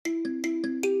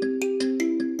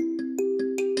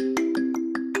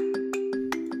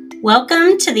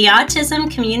Welcome to the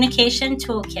Autism Communication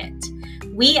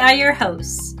Toolkit. We are your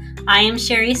hosts. I am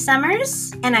Sherry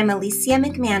Summers. And I'm Alicia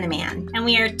McManaman. And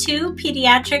we are two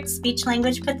pediatric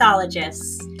speech-language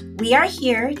pathologists. We are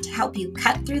here to help you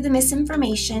cut through the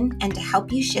misinformation and to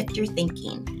help you shift your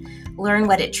thinking. Learn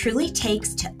what it truly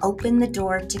takes to open the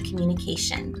door to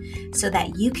communication so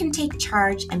that you can take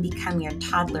charge and become your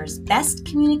toddler's best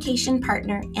communication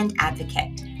partner and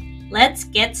advocate. Let's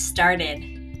get started.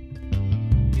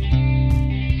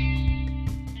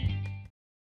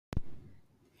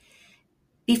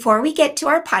 Before we get to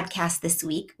our podcast this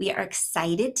week, we are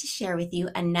excited to share with you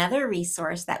another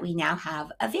resource that we now have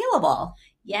available.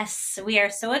 Yes, we are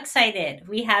so excited.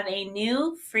 We have a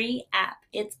new free app.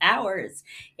 It's ours.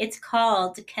 It's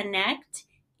called Connect.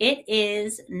 It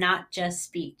is not just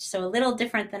speech, so a little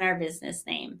different than our business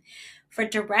name. For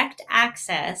direct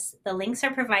access, the links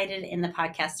are provided in the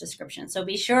podcast description, so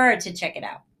be sure to check it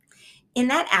out. In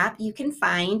that app, you can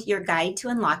find your guide to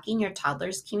unlocking your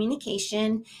toddler's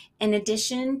communication, in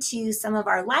addition to some of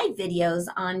our live videos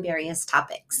on various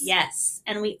topics. Yes,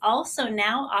 and we also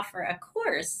now offer a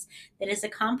course that is a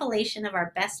compilation of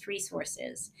our best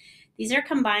resources. These are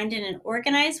combined in an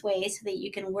organized way so that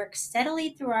you can work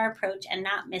steadily through our approach and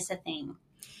not miss a thing.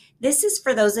 This is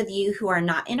for those of you who are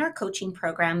not in our coaching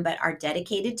program but are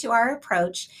dedicated to our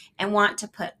approach and want to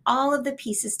put all of the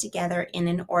pieces together in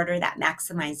an order that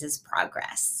maximizes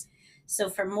progress. So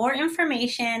for more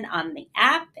information on the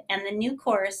app and the new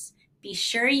course, be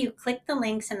sure you click the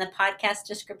links in the podcast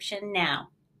description now.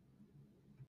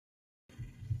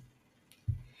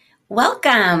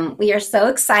 Welcome. We are so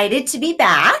excited to be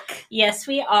back. Yes,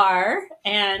 we are.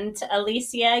 And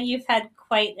Alicia, you've had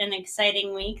quite an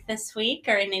exciting week this week,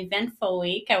 or an eventful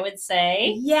week, I would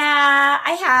say. Yeah,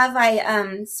 I have.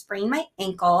 I sprained my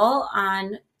ankle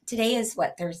on, today is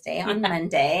what, Thursday, on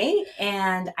Monday,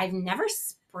 and I've never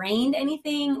sprained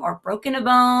anything or broken a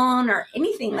bone or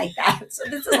anything like that. So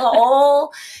this is a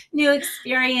whole new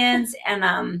experience,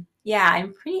 and yeah,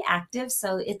 I'm pretty active,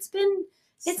 so it's been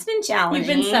challenging.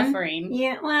 You've been suffering.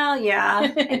 Yeah, well,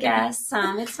 yeah, I guess.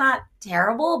 It's not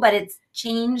terrible, but it's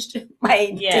changed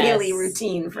my daily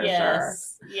routine for sure.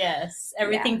 Yes.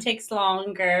 Everything takes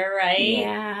longer, right?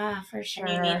 Yeah, for sure.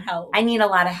 And you need help. I need a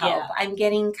lot of help. Yeah.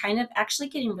 I'm actually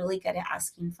getting really good at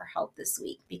asking for help this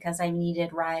week because I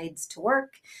needed rides to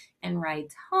work and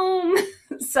rides home.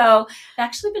 So I've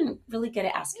actually been really good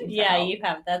at asking for help. Yeah, you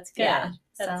have. That's good. Yeah,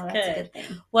 that's a good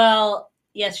thing. Well,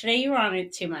 yesterday you were on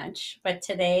it too much, but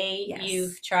today Yes.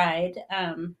 you've tried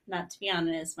not to be on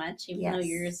it as much, even though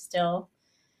you're still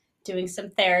doing some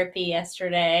therapy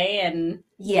yesterday. And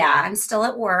yeah, I'm still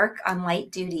at work on light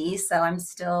duty, so I'm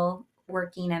still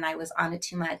working, and I was on it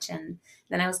too much, and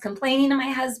then I was complaining to my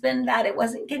husband that it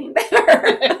wasn't getting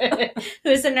better.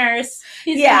 Who's a nurse?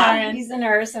 He's a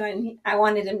nurse, and I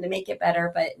wanted him to make it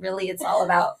better, but really it's all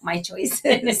about my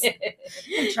choices.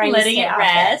 Trying letting it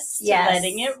rest. Yes.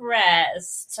 Letting it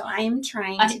rest. So I am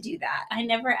trying to do that. I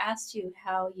never asked you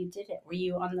how you did it. Were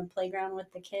you on the playground with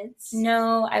the kids?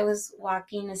 No, I was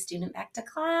walking a student back to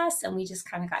class, and we just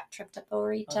kind of got tripped up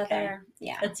over each other.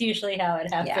 Yeah. That's usually how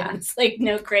it happens. Yeah. Like,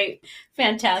 no great,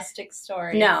 fantastic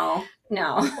story. No.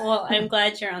 Well, I'm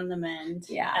glad you're on the mend.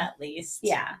 Yeah. At least.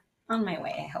 Yeah. On my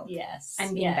way, I hope. Yes.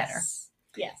 I'm being better.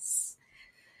 Yes.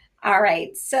 All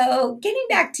right. So getting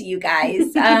back to you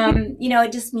guys,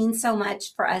 it just means so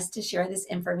much for us to share this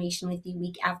information with you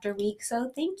week after week.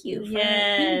 So thank you for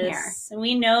being here. And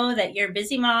we know that you're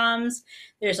busy moms.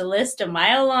 There's a list a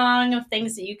mile long of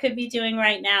things that you could be doing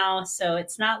right now. So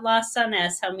it's not lost on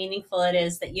us how meaningful it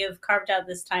is that you've carved out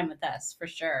this time with us, for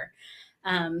sure.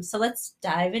 So let's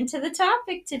dive into the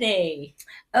topic today.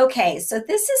 Okay, so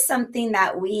this is something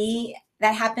that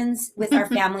happens with our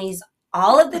families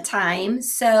all of the time.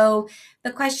 So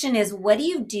the question is, what do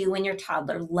you do when your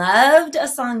toddler loved a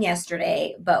song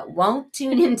yesterday but won't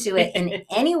tune into it in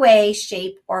any way,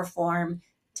 shape, or form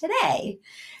today?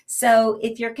 So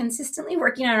if you're consistently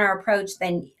working on our approach,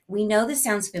 then we know this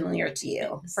sounds familiar to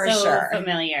you, for sure.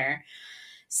 Familiar.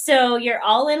 So you're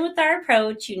all in with our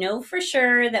approach. You know for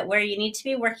sure that where you need to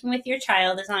be working with your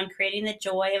child is on creating the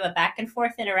joy of a back and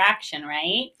forth interaction,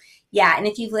 right? Yeah, and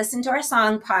if you've listened to our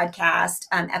song podcast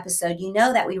episode, you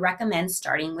know that we recommend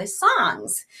starting with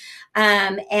songs.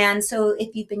 And so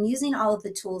if you've been using all of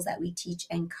the tools that we teach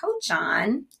and coach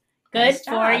on, good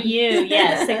for you.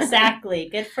 Yes, exactly.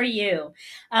 Good for you.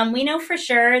 We know for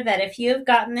sure that if you have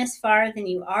gotten this far, then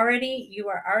you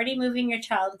are already moving your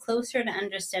child closer to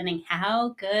understanding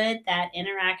how good that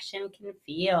interaction can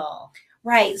feel.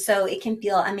 Right. So it can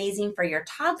feel amazing for your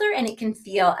toddler and it can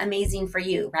feel amazing for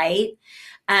you, right?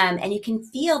 And you can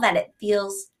feel that it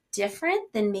feels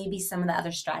different than maybe some of the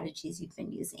other strategies you've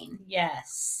been using.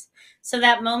 Yes. So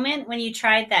that moment when you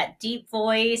tried that deep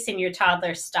voice and your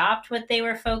toddler stopped what they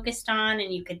were focused on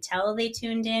and you could tell they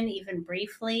tuned in even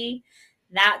briefly,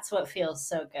 that's what feels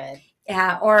so good.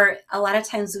 Yeah, or a lot of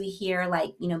times we hear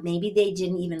like, maybe they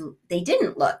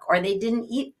didn't look or they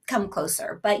didn't come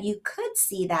closer, but you could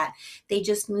see that they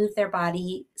just moved their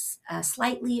body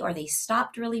slightly or they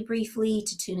stopped really briefly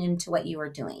to tune into what you were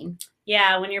doing.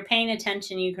 Yeah, when you're paying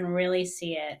attention, you can really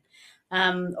see it.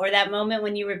 Or that moment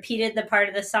when you repeated the part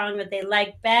of the song that they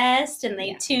liked best and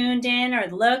they tuned in or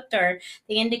looked or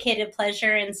they indicated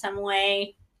pleasure in some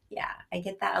way. Yeah, I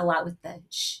get that a lot with the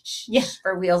shh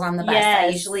for Wheels on the Bus. Yes. I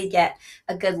usually get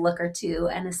a good look or two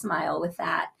and a smile with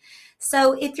that.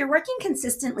 So if you're working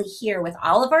consistently here with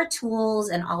all of our tools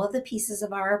and all of the pieces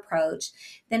of our approach,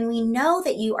 then we know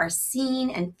that you are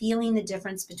seeing and feeling the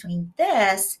difference between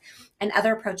this and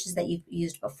other approaches that you've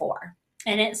used before.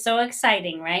 And it's so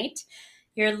exciting, right?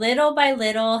 You're little by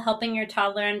little helping your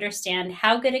toddler understand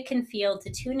how good it can feel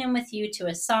to tune in with you to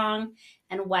a song.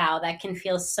 And wow, that can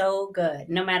feel so good,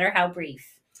 no matter how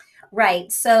brief.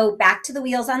 Right. So back to the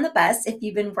Wheels on the Bus. If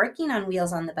you've been working on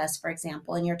Wheels on the Bus, for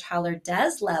example, and your toddler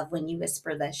does love when you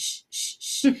whisper the shh, shh,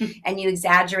 shh, and you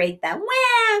exaggerate that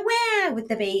wah, wah with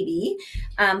the baby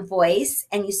voice,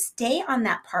 and you stay on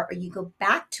that part or you go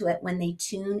back to it when they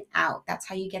tune out. That's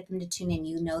how you get them to tune in.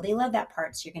 You know they love that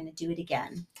part, so you're going to do it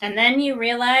again. And then you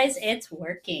realize it's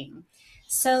working.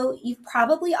 So you've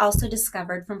probably also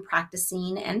discovered from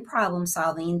practicing and problem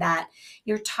solving that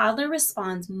your toddler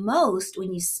responds most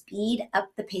when you speed up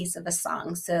the pace of a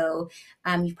song. So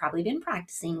you've probably been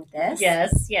practicing with this.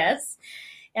 Yes.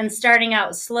 And starting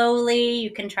out slowly,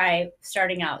 you can try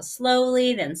starting out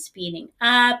slowly, then speeding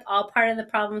up, all part of the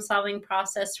problem solving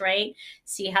process, right?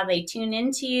 See how they tune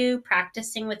into you,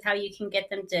 practicing with how you can get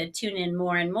them to tune in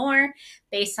more and more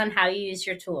based on how you use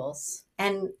your tools.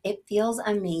 And it feels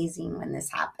amazing when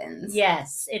this happens.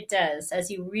 Yes, it does. As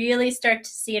you really start to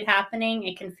see it happening,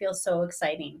 it can feel so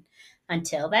exciting.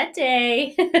 Until that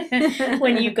day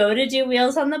when you go to do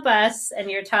Wheels on the Bus and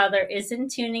your toddler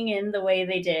isn't tuning in the way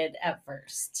they did at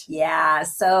first. Yeah,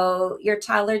 so your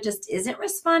toddler just isn't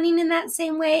responding in that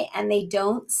same way and they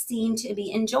don't seem to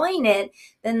be enjoying it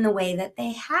in the way that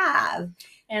they have.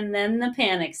 And then the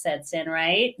panic sets in,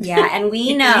 right? Yeah, and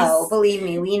we know, believe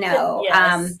me, we know.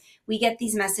 Yes. We get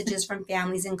these messages from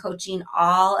families in coaching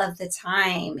all of the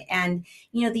time. And,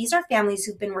 these are families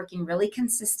who've been working really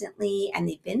consistently and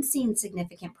they've been seeing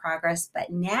significant progress.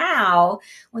 But now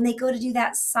when they go to do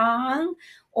that song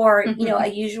or, a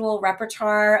usual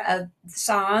repertoire of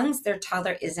songs, their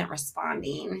toddler isn't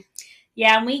responding.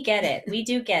 Yeah, and we get it. We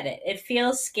do get it. It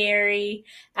feels scary.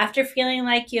 After feeling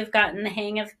like you've gotten the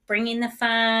hang of bringing the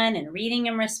fun and reading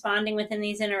and responding within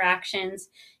these interactions,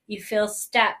 you feel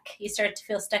stuck. You start to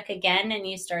feel stuck again and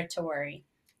you start to worry.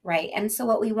 Right. And so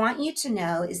what we want you to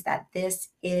know is that this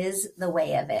is the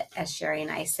way of it, as Sherry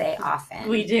and I say often.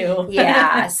 We do.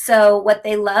 Yeah. So what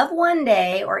they love one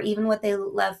day or even what they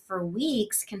love for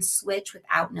weeks can switch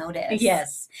without notice.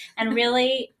 Yes. And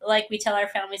really, like we tell our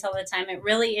families all the time, it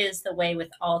really is the way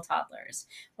with all toddlers.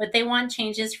 What they want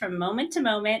changes from moment to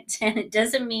moment, and it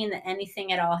doesn't mean that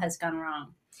anything at all has gone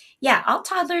wrong. Yeah, all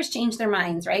toddlers change their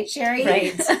minds, right, Sherry?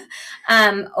 Right.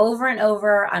 Over and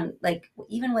over on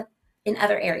even in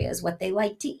other areas, what they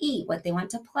like to eat, what they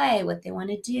want to play, what they want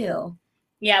to do.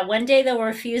 Yeah, one day they'll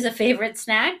refuse a favorite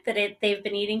snack that they've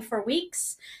been eating for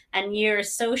weeks, and you're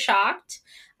so shocked,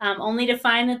 only to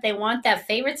find that they want that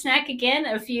favorite snack again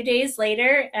a few days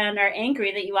later and are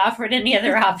angry that you offered any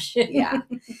other option. Yeah.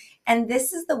 And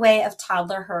this is the way of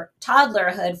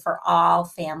toddlerhood for all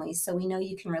families. So we know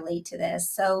you can relate to this.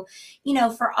 So,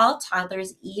 for all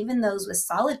toddlers, even those with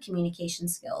solid communication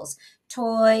skills,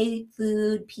 toy,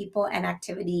 food, people, and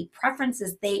activity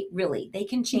preferences, they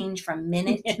can change from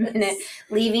minute to minute,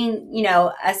 leaving,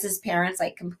 us as parents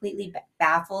like completely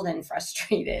baffled and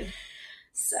frustrated.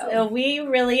 So we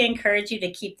really encourage you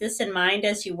to keep this in mind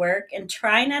as you work and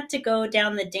try not to go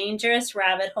down the dangerous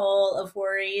rabbit hole of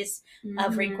worries,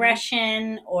 of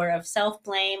regression, or of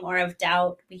self-blame, or of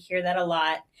doubt. We hear that a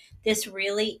lot. This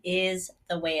really is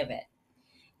the way of it.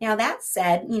 Now, that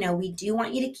said, we do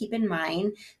want you to keep in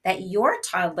mind that your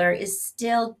toddler is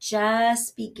still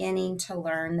just beginning to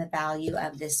learn the value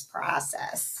of this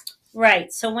process.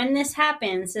 Right. So when this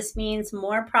happens, this means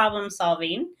more problem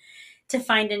solving to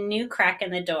find a new crack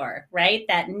in the door, right?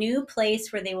 That new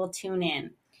place where they will tune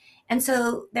in. And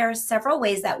so there are several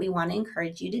ways that we want to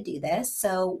encourage you to do this.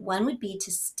 So one would be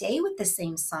to stay with the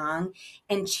same song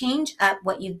and change up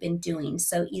what you've been doing.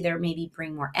 So either maybe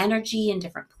bring more energy in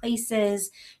different places,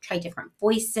 try different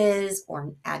voices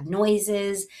or add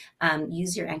noises,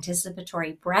 use your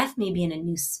anticipatory breath maybe in a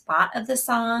new spot of the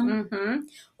song.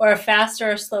 Or a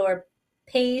faster or slower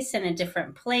pace in a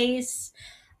different place.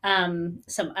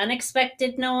 Some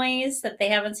unexpected noise that they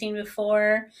haven't seen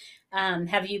before.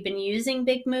 Have you been using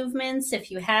big movements?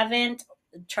 If you haven't,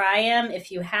 try them.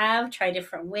 If you have, try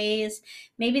different ways.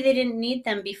 Maybe they didn't need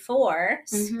them before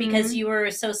because you were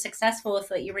so successful with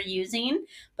what you were using,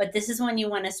 but this is when you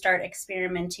want to start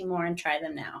experimenting more and try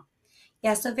them now.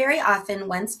 Yeah, so very often,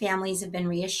 once families have been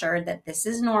reassured that this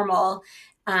is normal,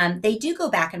 they do go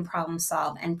back and problem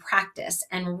solve and practice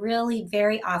and really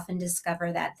very often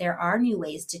discover that there are new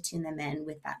ways to tune them in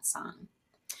with that song.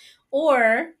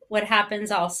 Or what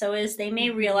happens also is they may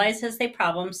realize as they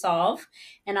problem solve,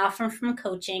 and often from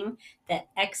coaching, that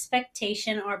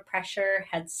expectation or pressure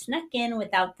had snuck in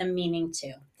without them meaning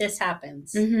to. This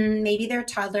happens. Maybe their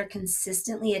toddler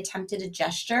consistently attempted a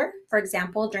gesture, for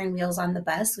example, during Wheels on the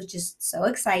Bus, which is so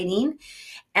exciting.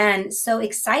 And so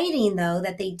exciting, though,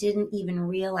 that they didn't even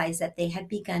realize that they had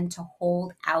begun to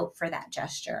hold out for that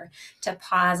gesture, to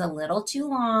pause a little too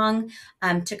long,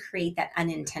 to create that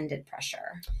unintended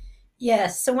pressure.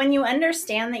 Yes. So when you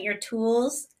understand that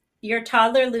your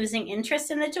toddler losing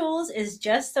interest in the tools is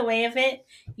just the way of it,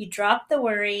 you drop the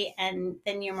worry and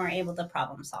then you're more able to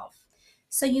problem solve.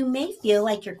 So you may feel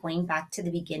like you're going back to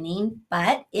the beginning,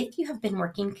 but if you have been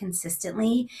working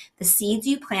consistently, the seeds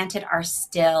you planted are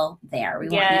still there. We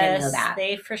want you to know that.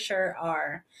 They for sure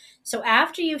are. So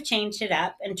after you've changed it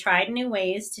up and tried new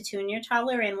ways to tune your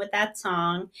toddler in with that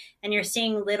song, and you're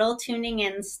seeing little tuning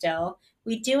in still,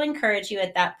 we do encourage you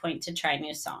at that point to try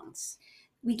new songs.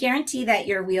 We guarantee that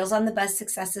your Wheels on the Bus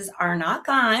successes are not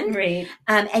gone. Right.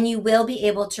 And you will be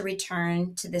able to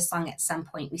return to this song at some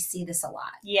point. We see this a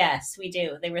lot. Yes, we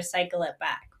do. They recycle it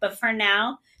back. But for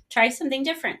now, try something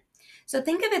different. So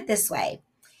think of it this way.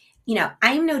 You know,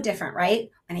 I'm no different,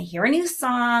 right? When I hear a new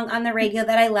song on the radio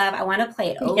that I love, I want to play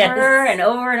it over and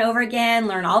over and over again,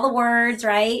 learn all the words,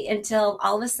 right? Until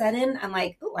all of a sudden I'm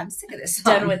like, oh, I'm sick of this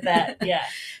song. Done with that, yeah.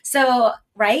 So,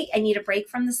 right, I need a break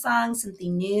from the song,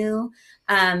 something new.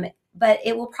 But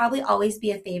it will probably always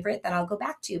be a favorite that I'll go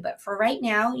back to. But for right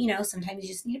now, you know, sometimes you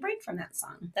just need a break from that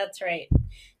song. That's right.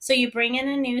 So you bring in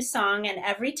a new song, and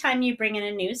every time you bring in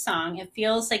a new song, it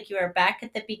feels like you are back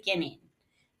at the beginning.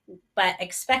 But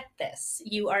expect this.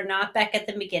 You are not back at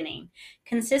the beginning.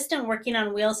 Consistent working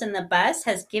on Wheels in the Bus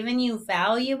has given you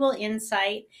valuable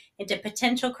insight into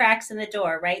potential cracks in the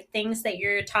door, right? Things that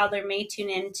your toddler may tune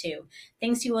into,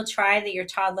 things you will try that your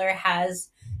toddler has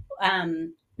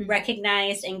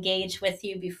recognized, engaged with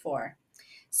you before.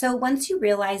 So once you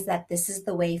realize that this is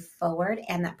the way forward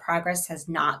and that progress has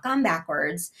not gone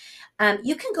backwards,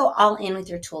 you can go all in with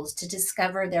your tools to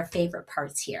discover their favorite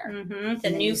parts here. The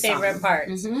new favorite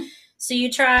parts. So you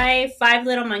try 5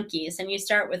 Little Monkeys and you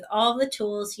start with all the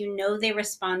tools you know they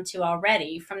respond to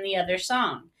already from the other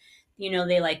song. You know,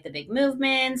 they like the big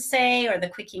movements, say, or the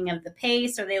quicking of the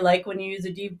pace, or they like when you use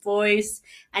a deep voice,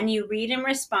 and you read and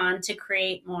respond to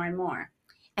create more and more.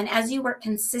 And as you work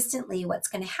consistently, what's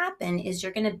going to happen is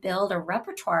you're going to build a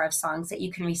repertoire of songs that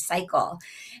you can recycle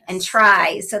and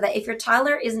try, so that if your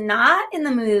toddler is not in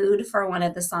the mood for one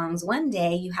of the songs one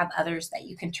day, you have others that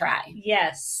you can try.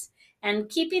 Yes. And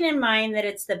keeping in mind that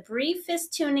it's the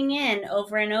briefest tuning in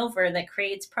over and over that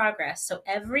creates progress. So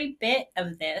every bit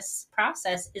of this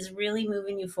process is really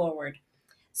moving you forward.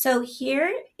 So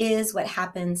here is what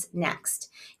happens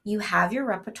next. You have your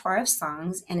repertoire of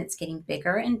songs and it's getting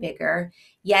bigger and bigger,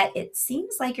 yet it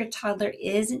seems like your toddler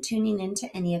isn't tuning into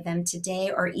any of them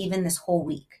today or even this whole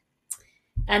week.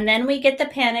 And then we get the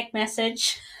panic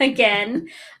message again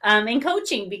in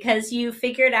coaching, because you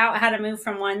figured out how to move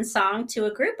from one song to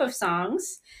a group of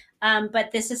songs.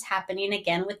 But this is happening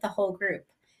again with the whole group.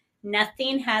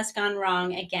 Nothing has gone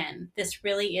wrong again. This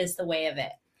really is the way of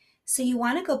it. So you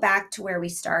want to go back to where we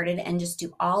started and just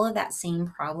do all of that same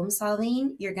problem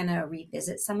solving. You're going to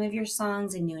revisit some of your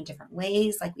songs in new and different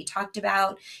ways, like we talked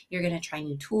about. You're going to try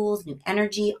new tools, new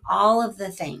energy, all of the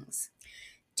things.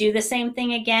 Do the same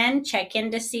thing again. Check in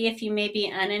to see if you may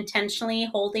be unintentionally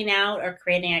holding out or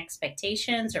creating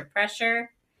expectations or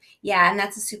pressure. Yeah, and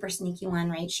that's a super sneaky one,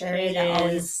 right, Sherry? That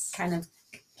always kind of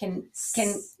can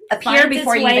appear Finds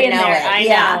before its you way even in know there. it. I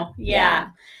know. Yeah.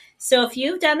 So if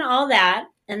you've done all that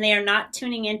and they are not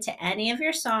tuning into any of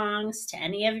your songs, to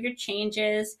any of your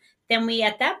changes, then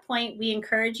at that point, we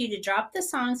encourage you to drop the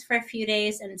songs for a few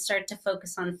days and start to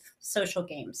focus on social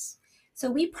games. So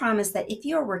we promise that if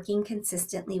you're working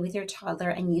consistently with your toddler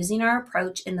and using our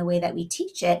approach in the way that we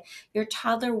teach it, your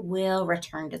toddler will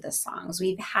return to the songs.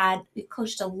 We've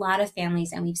coached a lot of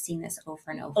families and we've seen this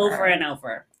over and over. Over and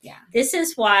over. Yeah. This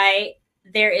is why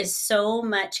there is so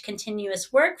much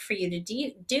continuous work for you to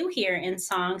do here in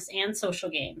songs and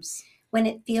social games. When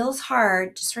it feels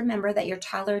hard, just remember that your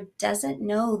toddler doesn't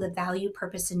know the value,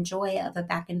 purpose, and joy of a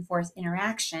back and forth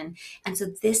interaction. And so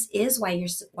this is why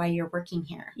you're working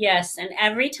here. Yes, and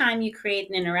every time you create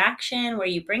an interaction where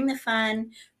you bring the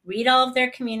fun, read all of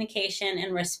their communication,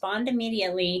 and respond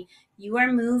immediately, you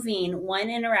are moving one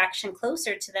interaction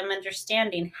closer to them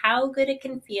understanding how good it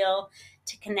can feel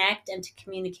to connect and to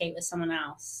communicate with someone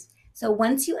else. So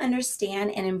once you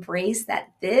understand and embrace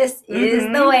that this is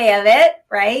the way of it,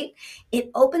 right? It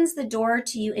opens the door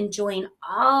to you enjoying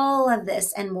all of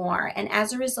this and more. And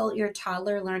as a result, your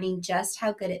toddler learning just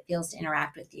how good it feels to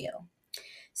interact with you.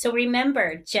 So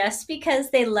remember, just because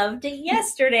they loved it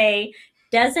yesterday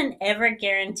doesn't ever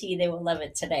guarantee they will love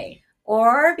it today.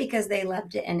 Or because they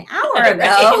loved it an hour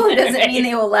ago doesn't mean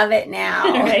they will love it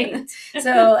now. Right.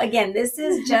 So again, this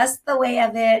is just the way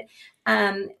of it.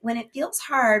 When it feels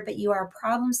hard, but you are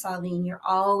problem solving, you're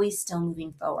always still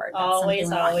moving forward. That's always.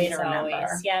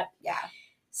 Yep. Yeah.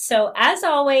 So as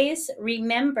always,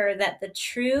 remember that the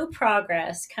true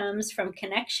progress comes from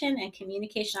connection and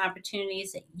communication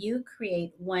opportunities that you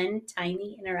create one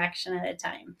tiny interaction at a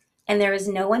time. And there is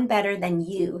no one better than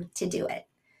you to do it.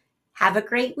 Have a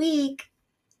great week.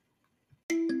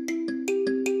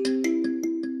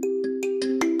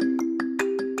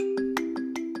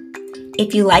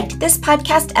 If you liked this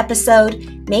podcast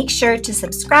episode, make sure to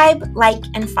subscribe, like,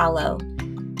 and follow.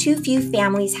 Too few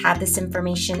families have this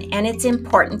information, and it's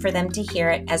important for them to hear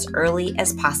it as early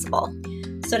as possible.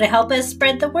 So to help us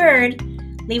spread the word,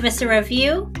 leave us a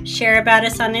review, share about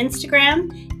us on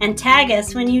Instagram, and tag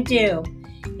us when you do.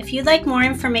 If you'd like more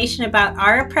information about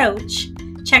our approach,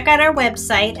 check out our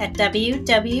website at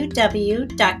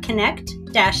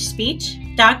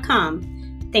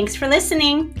www.connect-speech.com. Thanks for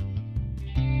listening.